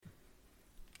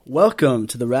Welcome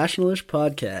to the Rationalish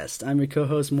Podcast. I'm your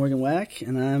co-host Morgan Wack,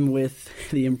 and I'm with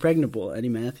the impregnable Eddie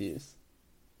Matthews.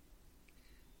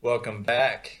 Welcome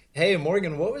back. Hey,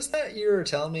 Morgan, what was that you were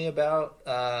telling me about?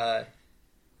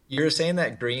 You were saying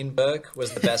that Green Book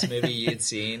was the best movie you'd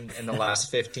seen in the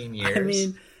last 15 years. I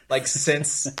mean, like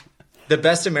since the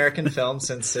best American film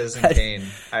since Citizen Kane.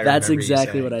 That's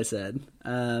exactly what I said.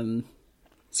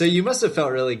 So you must have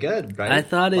felt really good, right? I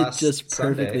thought it just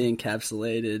Sunday. perfectly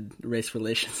encapsulated race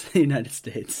relations in the United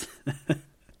States.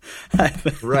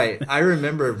 Right. I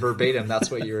remember verbatim, that's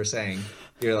what you were saying.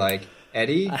 You're like,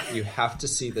 Eddie, you have to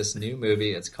see this new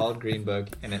movie. It's called Green Book,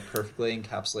 and it perfectly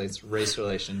encapsulates race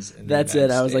relations in the That's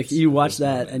United it. I was States like, you watch this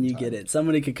that moment and in you time. get it.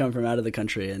 Somebody could come from out of the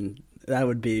country, and that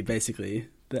would be basically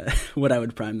what I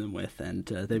would prime them with, and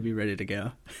they'd be ready to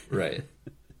go. Right.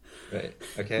 Right.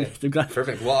 Okay. They've got-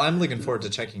 Perfect. Well, I'm looking forward to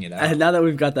checking it out. And now that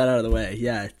we've got that out of the way,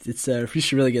 yeah, it's we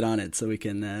should really get on it so we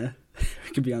can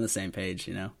be on the same page.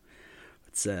 You know,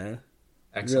 it's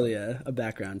Excellent. really a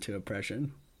background to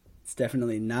oppression. It's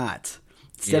definitely not.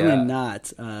 It's Yeah. definitely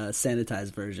not a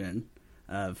sanitized version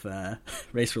of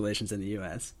race relations in the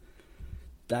U.S.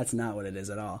 That's not what it is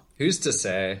at all. Who's to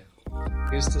say?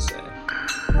 Who's to say?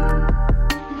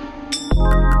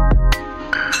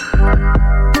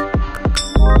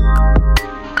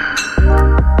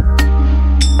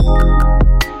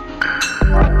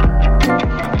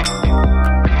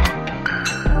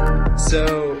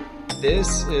 So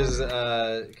this is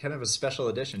kind of a special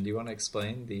edition. Do you want to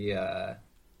explain the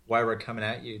why we're coming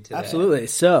at you today? Absolutely.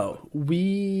 So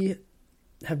we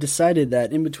have decided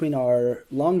that in between our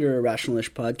longer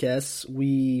Rationalish podcasts,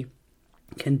 we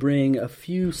can bring a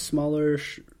few smaller,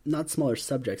 not smaller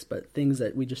subjects, but things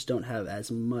that we just don't have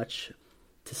as much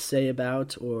to say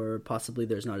about, or possibly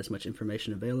there's not as much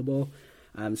information available.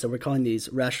 So we're calling these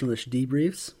Rationalish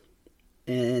debriefs,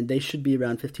 and they should be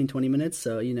around 15-20 minutes.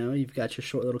 So, you know, you've got your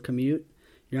short little commute,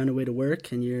 you're on your way to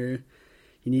work, and you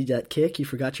need that kick, you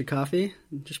forgot your coffee,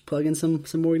 just plug in some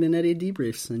Morgan and Eddie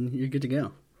debriefs, and you're good to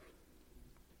go.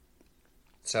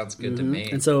 Sounds good to me.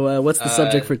 And so what's the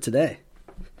subject for today?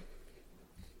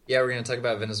 Yeah, we're going to talk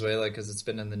about Venezuela because it's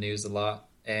been in the news a lot.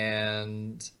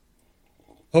 And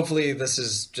hopefully this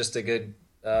is just a good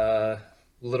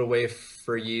little way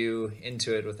for you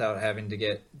into it without having to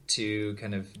get too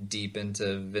kind of deep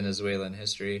into Venezuelan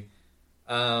history.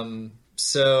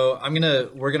 So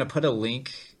we're gonna put a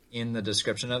link in the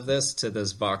description of this to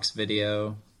this Vox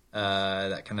video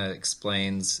that kind of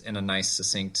explains in a nice,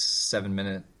 succinct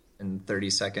 7-minute and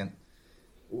 30-second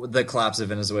the collapse of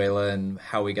Venezuela and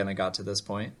how we kind of got to this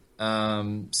point.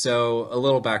 So a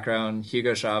little background: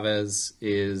 Hugo Chavez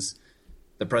is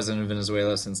the president of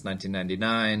Venezuela since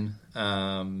 1999.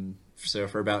 So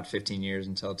for about 15 years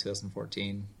until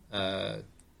 2014.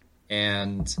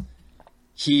 And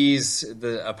he's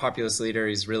a populist leader.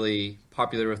 He's really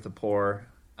popular with the poor.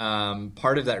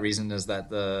 Part of that reason is that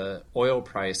the oil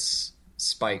price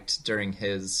spiked during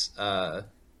his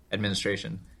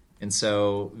administration. And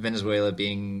so Venezuela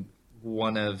being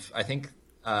one of, I think,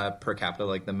 per capita,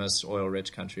 like the most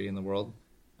oil-rich country in the world,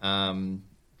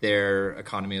 their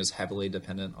economy was heavily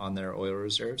dependent on their oil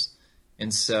reserves.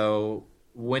 And so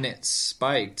when it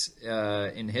spiked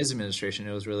in his administration,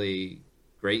 it was really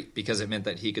great because it meant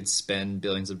that he could spend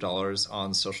billions of dollars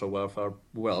on social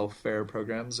welfare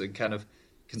programs and kind of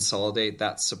consolidate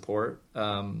that support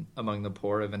among the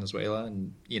poor of Venezuela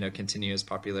and, you know, continue his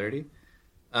popularity.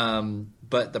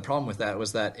 But the problem with that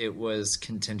was that it was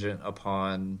contingent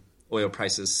upon oil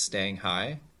prices staying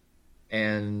high.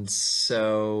 And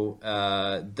so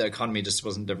the economy just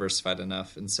wasn't diversified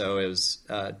enough. And so it was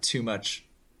too much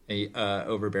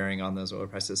overbearing on those oil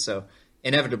prices. So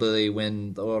inevitably,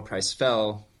 when the oil price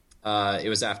fell, it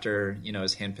was after, you know,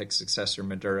 his handpicked successor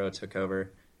Maduro took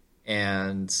over,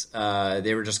 and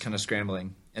they were just kind of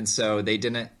scrambling. And so they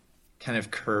didn't kind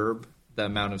of curb the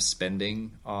amount of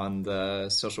spending on the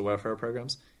social welfare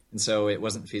programs. And so it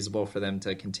wasn't feasible for them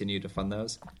to continue to fund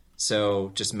those.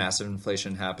 So just massive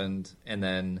inflation happened, and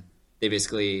then they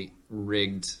basically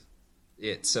rigged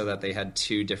it so that they had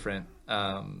two different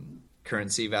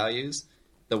currency values.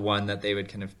 The one that they would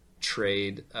kind of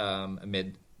trade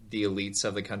amid the elites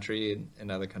of the country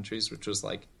and other countries, which was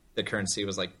like the currency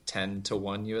was like 10 to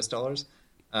 1 US dollars.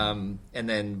 And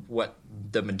then what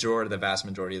the vast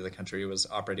majority of the country was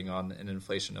operating on an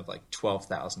inflation of like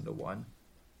 12,000 to 1.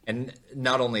 And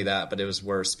not only that, but it was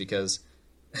worse because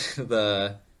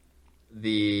the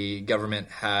government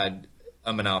had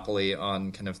a monopoly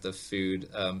on kind of the food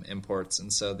imports.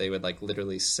 And so they would like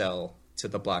literally sell to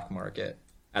the black market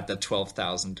at the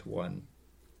 12,000 to 1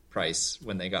 price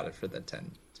when they got it for the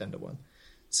 10 to 1.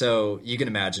 So you can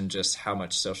imagine just how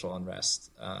much social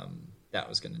unrest that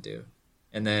was going to do.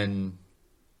 And then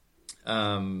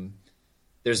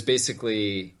there's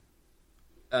basically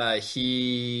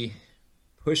he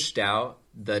pushed out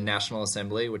the National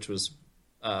Assembly, which was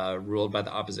ruled by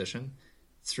the opposition,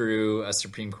 through a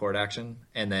Supreme Court action,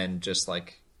 and then just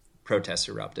like protests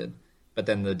erupted. But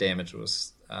then the damage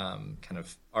was kind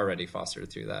of already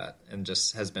fostered through that, and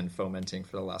just has been fomenting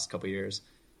for the last couple of years.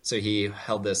 So he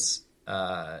held this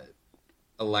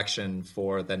election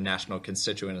for the National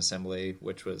Constituent Assembly,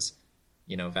 which was,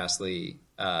 vastly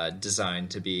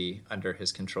designed to be under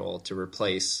his control to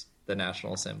replace the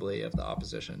National Assembly of the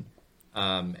opposition.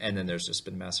 And then there's just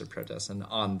been massive protests. And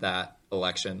on that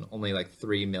election, only like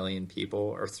 3 million people,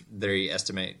 or they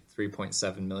estimate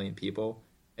 3.7 million people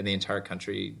in the entire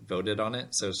country voted on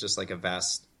it. So it's just like a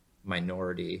vast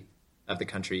minority of the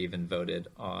country even voted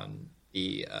on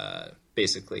the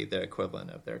basically the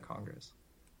equivalent of their Congress.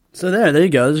 So there you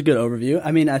go. There's a good overview.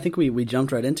 I mean, I think we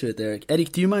jumped right into it there. Eddie,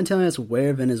 do you mind telling us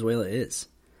where Venezuela is?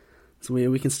 So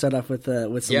we can start off with some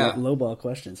lowball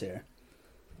questions here.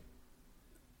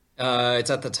 It's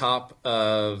at the top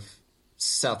of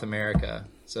South America.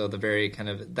 So the very kind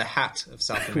of the hat of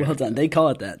South America. Well done. They call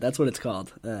it that. That's what it's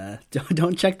called.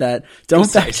 Don't check that. Don't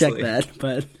fact check that.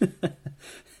 But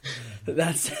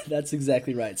that's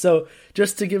exactly right. So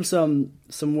just to give some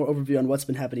more overview on what's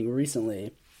been happening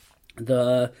recently,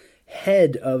 the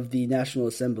head of the National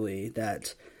Assembly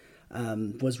that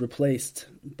was replaced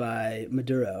by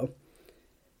Maduro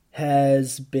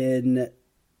has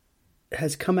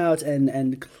come out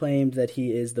and claimed that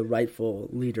he is the rightful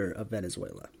leader of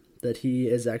Venezuela, that he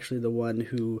is actually the one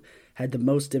who had the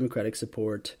most democratic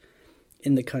support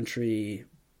in the country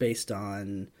based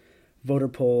on voter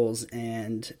polls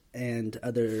and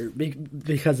other,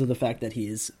 because of the fact that he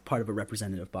is part of a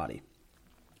representative body.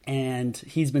 And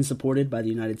he's been supported by the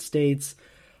United States,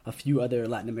 a few other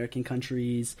Latin American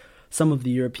countries, some of the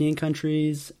European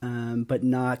countries, but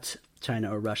not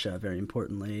China or Russia, very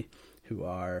importantly, who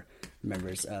are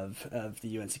members of the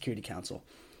UN Security Council.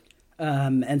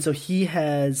 And so he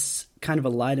has kind of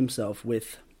allied himself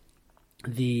with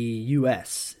the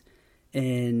U.S.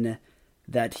 in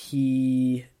that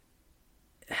he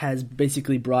has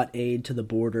basically brought aid to the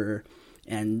border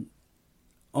and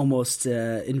almost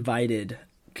invited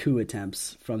coup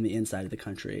attempts from the inside of the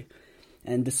country.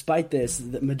 And despite this,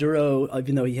 Maduro,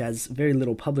 even though he has very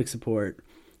little public support,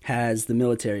 has the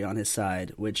military on his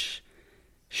side, which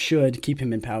should keep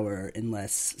him in power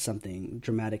unless something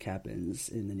dramatic happens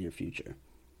in the near future.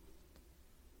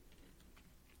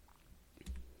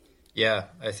 Yeah,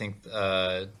 I think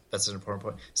that's an important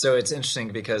point. So it's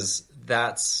interesting because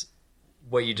that's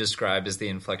what you described as the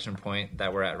inflection point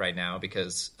that we're at right now,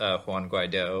 because Juan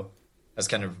Guaido has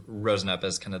kind of risen up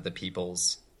as kind of the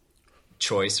people's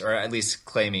choice, or at least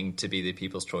claiming to be the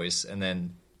people's choice, and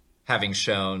then having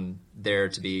shown there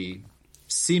to be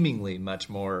seemingly much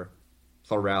more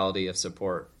plurality of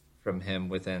support from him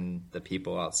within the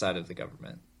people outside of the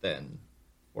government than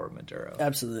for Maduro.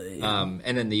 Absolutely. Yeah.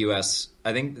 And then the U.S.,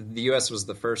 I think the U.S. was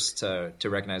the first to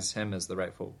recognize him as the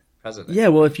rightful president. Yeah,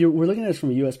 well, we're looking at it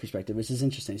from a U.S. perspective, which is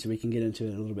interesting, so we can get into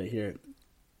it a little bit here.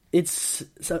 It's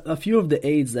a few of the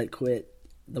aides that quit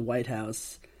the White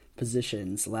House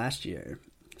positions last year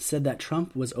said that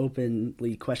Trump was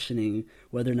openly questioning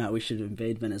whether or not we should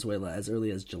invade Venezuela as early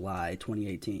as July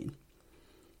 2018.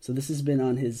 So this has been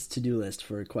on his to-do list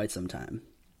for quite some time,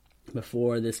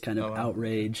 before this kind of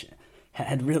outrage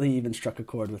had really even struck a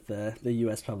chord with the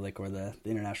U.S. public or the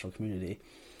international community.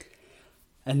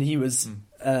 And he was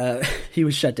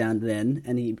shut down then,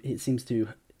 and he seems to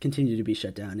continue to be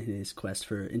shut down in his quest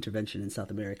for intervention in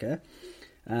South America,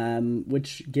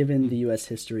 which, given the U.S.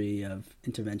 history of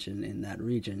intervention in that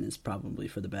region, is probably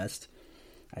for the best.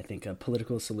 I think a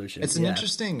political solution. It's an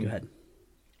interesting. Go ahead.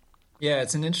 Yeah,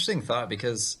 it's an interesting thought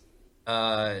because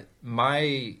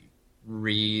my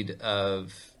read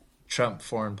of Trump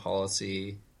foreign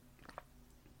policy,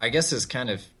 I guess, is kind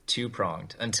of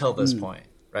two-pronged until this point,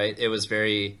 right? It was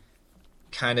very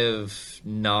kind of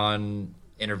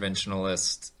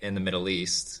non-interventionalist in the Middle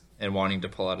East and wanting to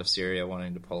pull out of Syria,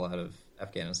 wanting to pull out of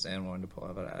Afghanistan, wanting to pull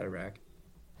out of Iraq.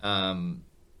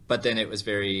 But then it was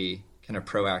very kind of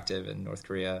proactive in North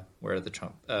Korea, where the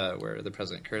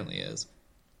president currently is.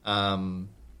 And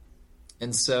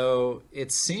so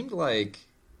it seemed like,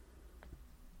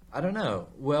 I don't know.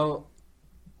 Well,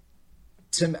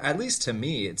 at least to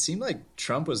me, it seemed like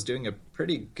Trump was doing a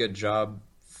pretty good job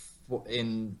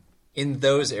in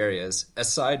those areas,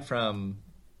 aside from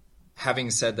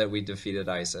having said that we defeated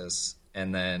ISIS,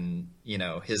 and then,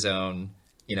 his own,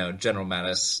 General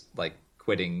Mattis, like,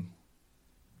 quitting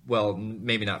well,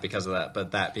 maybe not because of that,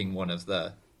 but that being one of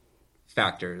the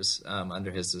factors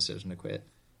under his decision to quit.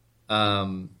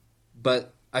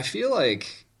 But I feel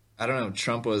like, I don't know,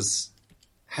 Trump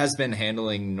has been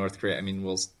handling North Korea. I mean,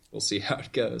 we'll see how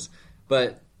it goes,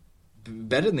 but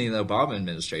better than the Obama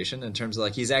administration in terms of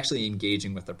like he's actually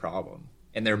engaging with the problem,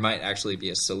 and there might actually be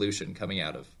a solution coming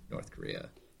out of North Korea.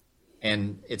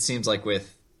 And it seems like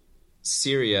with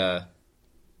Syria,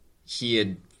 he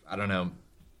had, I don't know,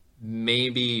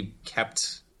 maybe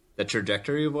kept the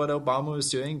trajectory of what Obama was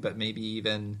doing, but maybe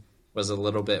even was a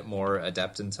little bit more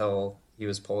adept until he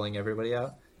was pulling everybody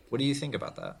out. What do you think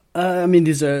about that? I mean,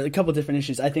 these are a couple different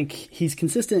issues. I think he's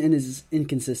consistent in his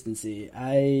inconsistency.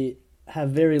 I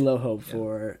have very low hope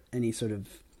for any sort of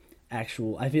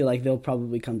actual... I feel like they'll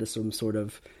probably come to some sort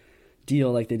of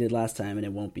deal like they did last time, and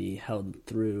it won't be held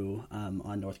through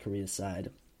on North Korea's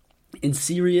side. In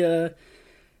Syria...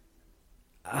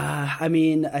 I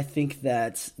mean, I think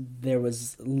that there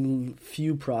was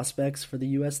few prospects for the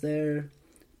U.S. there,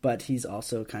 but he's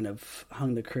also kind of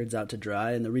hung the Kurds out to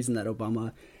dry. And the reason that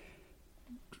Obama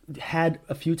had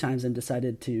a few times and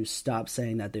decided to stop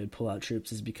saying that they would pull out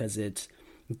troops is because it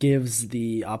gives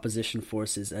the opposition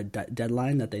forces a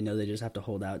deadline that they know they just have to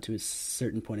hold out to a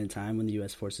certain point in time when the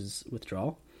U.S. forces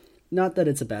withdraw. Not that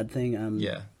it's a bad thing,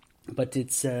 but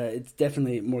it's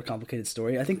definitely a more complicated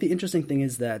story. I think the interesting thing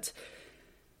is that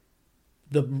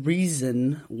the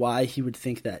reason why he would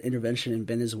think that intervention in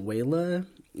Venezuela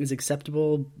is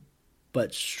acceptable,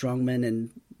 but strongmen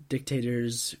and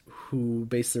dictators who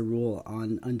base their rule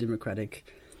on undemocratic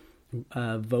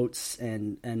votes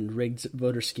and rigged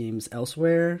voter schemes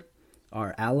elsewhere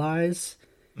are allies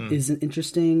is an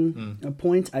interesting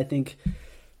point. I think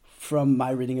from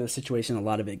my reading of the situation, a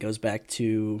lot of it goes back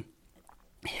to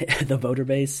the voter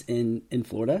base in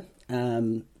Florida.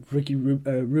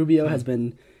 Rubio has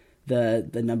been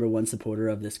the number one supporter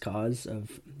of this cause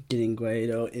of getting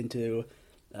Guaido into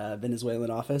Venezuelan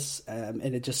office.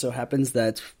 And it just so happens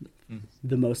that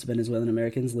the most Venezuelan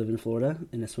Americans live in Florida,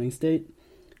 in a swing state.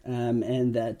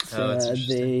 And that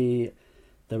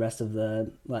the rest of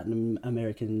the Latin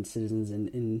American citizens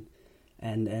and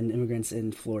immigrants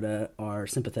in Florida are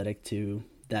sympathetic to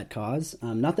that cause.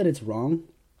 Not that it's wrong.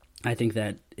 I think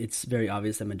that it's very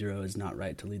obvious that Maduro is not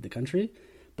right to lead the country,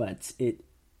 but it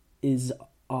is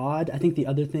odd. I think the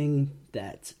other thing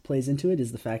that plays into it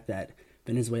is the fact that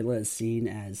Venezuela is seen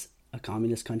as a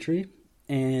communist country,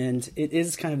 and it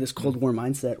is kind of this Cold War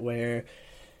mindset where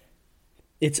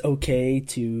it's okay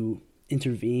to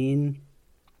intervene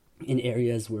in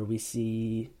areas where we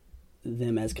see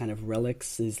them as kind of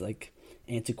relics, as like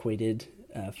antiquated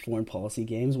foreign policy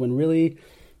games, when really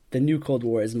the new Cold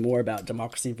War is more about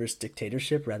democracy versus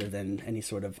dictatorship rather than any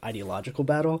sort of ideological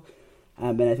battle.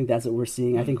 And I think that's what we're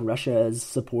seeing. I think Russia's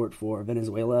support for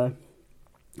Venezuela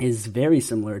is very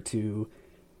similar to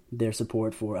their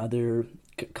support for other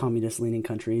communist-leaning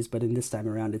countries, but in this time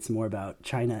around, it's more about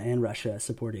China and Russia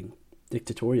supporting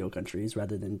dictatorial countries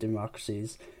rather than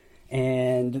democracies.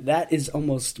 And that is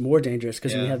almost more dangerous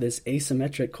because when you have this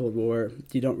asymmetric Cold War,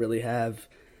 you don't really have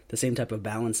the same type of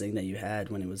balancing that you had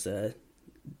when it was not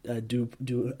a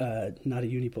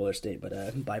unipolar state, but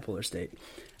a bipolar state.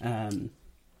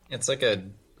 It's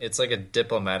like a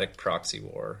diplomatic proxy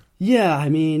war. Yeah, I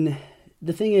mean,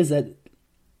 the thing is that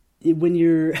when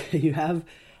you have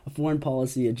a foreign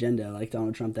policy agenda like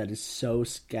Donald Trump that is so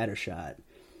scattershot,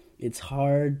 it's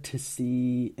hard to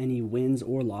see any wins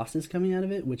or losses coming out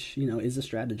of it, which, is a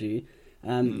strategy.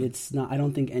 It's not, I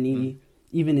don't think any,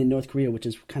 even in North Korea, which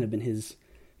has kind of been his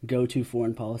go-to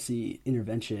foreign policy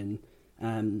intervention,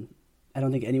 I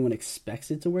don't think anyone expects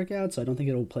it to work out, so I don't think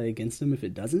it'll play against him if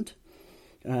it doesn't.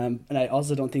 And I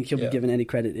also don't think he'll be given any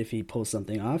credit if he pulls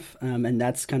something off. And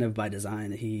that's kind of by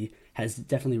design. He has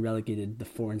definitely relegated the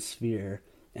foreign sphere.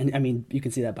 And I mean, you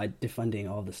can see that by defunding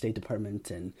all of the State Department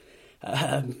and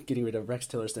getting rid of Rex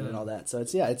Tillerson and all that. So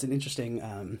it's an interesting,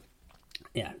 an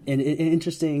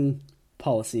interesting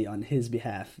policy on his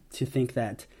behalf to think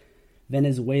that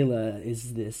Venezuela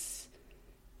is this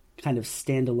kind of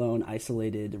standalone,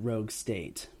 isolated, rogue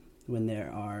state when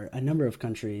there are a number of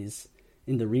countries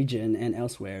in the region and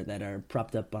elsewhere that are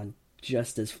propped up on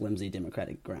just as flimsy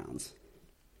democratic grounds.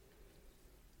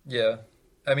 Yeah.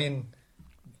 I mean,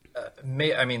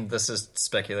 this is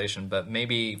speculation, but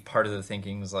maybe part of the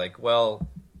thinking is like, well,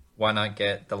 why not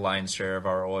get the lion's share of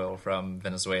our oil from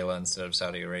Venezuela instead of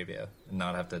Saudi Arabia and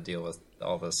not have to deal with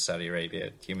all the Saudi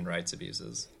Arabia human rights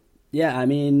abuses? Yeah, I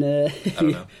mean, I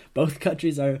don't know. Both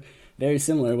countries are very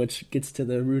similar, which gets to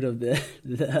the root of the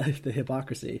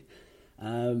hypocrisy.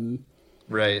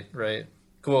 Right.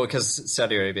 Cool, because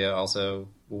Saudi Arabia also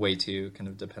way too kind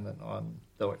of dependent on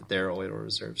their oil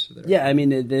reserves. For their Yeah, I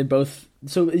mean, they're both.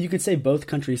 So you could say both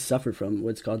countries suffered from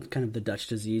what's called kind of the Dutch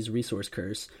disease, resource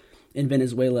curse. In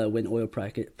Venezuela, when oil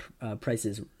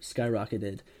prices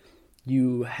skyrocketed,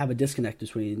 you have a disconnect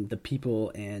between the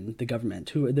people and the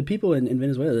government. The people in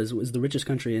Venezuela was the richest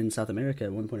country in South America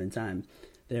at one point in time.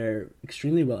 They're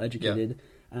extremely well educated.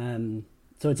 Yeah.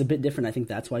 So it's a bit different. I think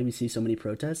that's why we see so many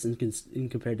protests in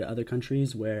compared to other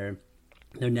countries where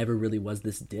there never really was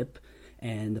this dip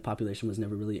and the population was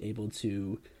never really able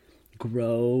to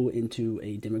grow into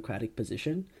a democratic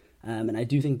position. And I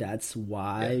do think that's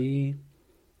why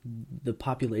the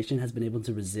population has been able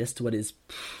to resist what is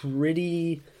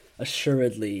pretty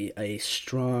assuredly a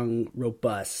strong,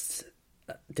 robust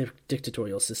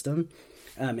dictatorial system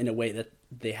in a way that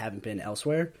they haven't been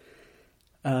elsewhere.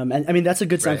 And I mean, that's a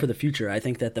good sign for the future. I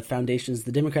think that the foundations,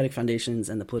 the democratic foundations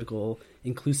and the political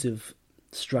inclusive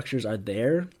structures are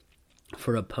there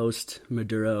for a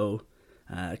post-Maduro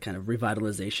kind of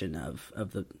revitalization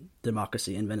of the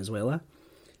democracy in Venezuela.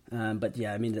 But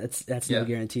yeah, I mean, that's no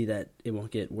guarantee that it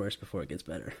won't get worse before it gets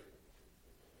better.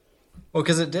 Well,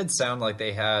 because it did sound like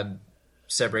they had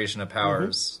separation of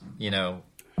powers,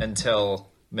 until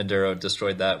Maduro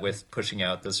destroyed that with pushing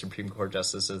out the Supreme Court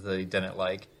justices that he didn't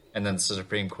like. And then the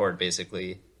Supreme Court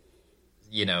basically,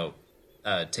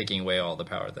 taking away all the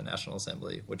power of the National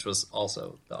Assembly, which was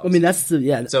also the opposite. I mean, that's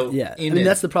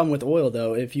that's the problem with oil,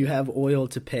 though. If you have oil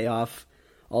to pay off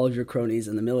all of your cronies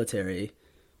in the military,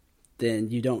 then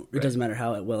you don't. It doesn't matter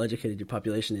how well educated your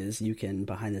population is. You can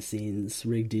behind the scenes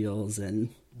rig deals and.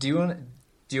 Do you want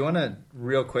to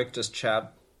real quick just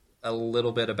chat a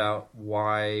little bit about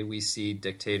why we see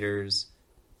dictators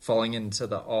falling into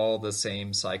all the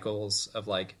same cycles of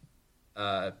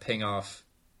paying off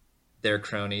their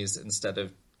cronies instead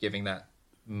of giving that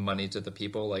money to the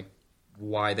people? Like,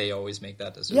 why they always make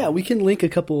that decision? Yeah, we can link a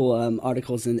couple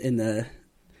articles in the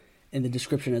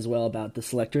description as well about the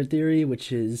selector theory,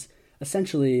 which is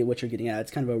essentially what you're getting at.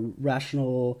 It's kind of a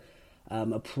rational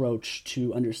approach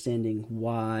to understanding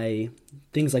why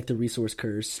things like the resource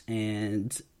curse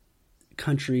and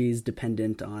countries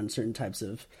dependent on certain types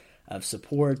of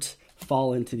support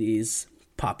fall into these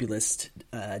populist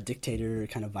dictator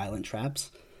kind of violent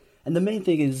traps. And the main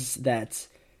thing is that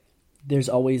there's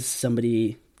always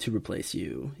somebody to replace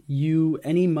you.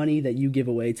 Any money that you give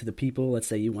away to the people, let's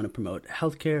say you want to promote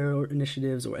healthcare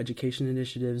initiatives or education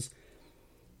initiatives,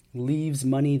 leaves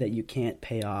money that you can't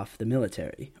pay off the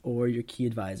military or your key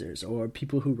advisors or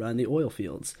people who run the oil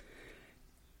fields.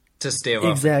 To stave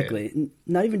off exactly. a coup.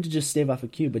 Not even to just stave off a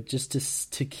coup, but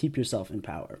just to keep yourself in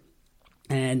power.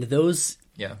 And those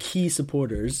key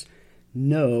supporters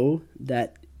know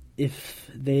that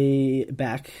if they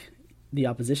back the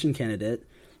opposition candidate,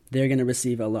 they're going to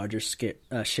receive a larger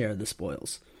share of the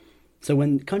spoils. So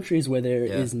when countries where there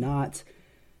is not...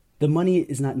 the money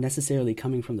is not necessarily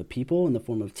coming from the people in the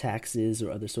form of taxes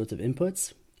or other sorts of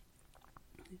inputs,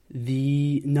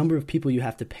 the number of people you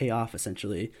have to pay off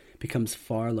essentially becomes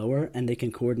far lower, and they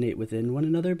can coordinate within one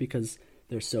another because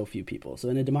there's so few people. So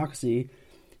in a democracy,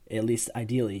 at least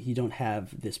ideally, you don't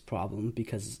have this problem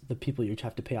because the people you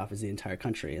have to pay off is the entire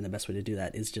country, and the best way to do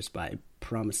that is just by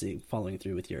following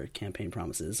through with your campaign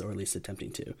promises, or at least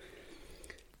attempting to.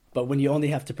 But when you only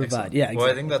have to provide... Excellent. Yeah, exactly.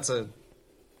 Well, I think that's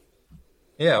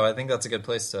I think that's a good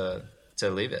place to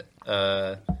leave it.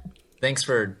 Thanks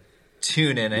for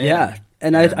tuning in. Yeah,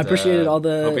 and I appreciated all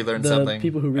hope we learned something.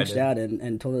 People who reached out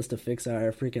and told us to fix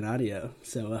our freaking audio.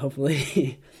 So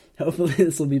hopefully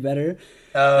this will be better.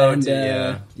 Oh, and,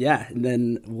 yeah. And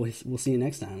then we'll see you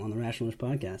next time on the Rationalist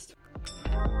Podcast.